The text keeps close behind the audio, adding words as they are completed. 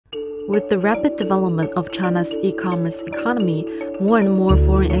With the rapid development of China's e-commerce economy, more and more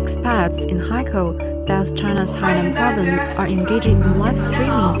foreign expats in Haikou, that's China's Hainan province, are engaging in live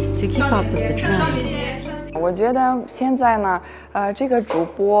streaming to keep up with the trend. 我觉得现在呢，这个主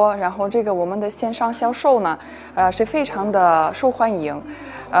播，然后这个我们的线上销售呢，是非常的受欢迎，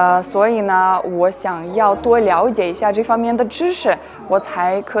所以呢，我想要多了解一下这方面的知识，我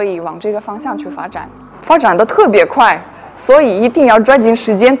才可以往这个方向去发展。发展的特别快，所以一定要抓紧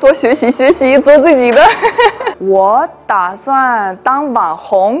时间多学习，做自己的。我打算当网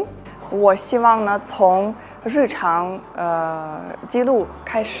红，我希望呢从日常记录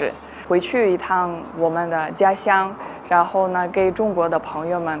开始。 回去一趟我们的家乡，然后呢，给中国的朋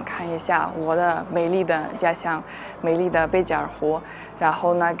友们看一下我的美丽的家乡，美丽的贝加尔湖，然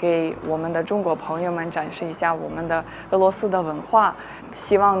后呢，给我们的中国朋友们展示一下我们的俄罗斯的文化。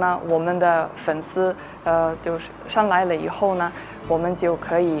希望呢，我们的粉丝就是上来了以后呢，我们就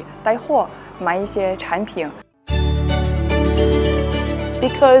可以带货，买一些产品。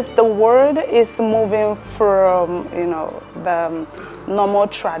 Because the world is moving from, the normal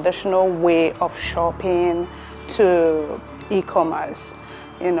traditional way of shopping to e-commerce.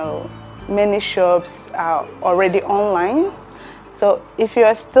 Many shops are already online. So if you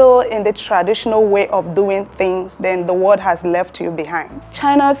are still in the traditional way of doing things, then the world has left you behind.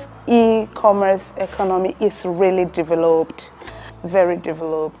 China's e-commerce economy is really developed, very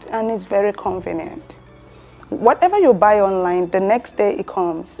developed, and it's very convenient. Whatever you buy online, the next day it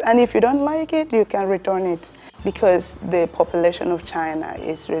comes. And if you don't like it, you can return it because the population of China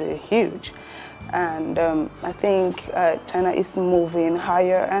is really huge. And I think China is moving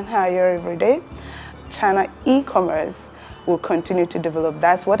higher and higher every day. China e-commerce will continue to develop.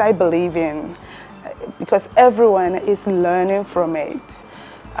 That's what I believe in because everyone is learning from it.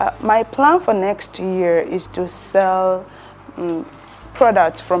 My plan for next year is to sell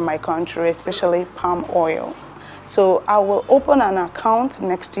products from my country, especially palm oil. So I will open an account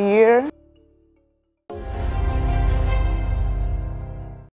next year.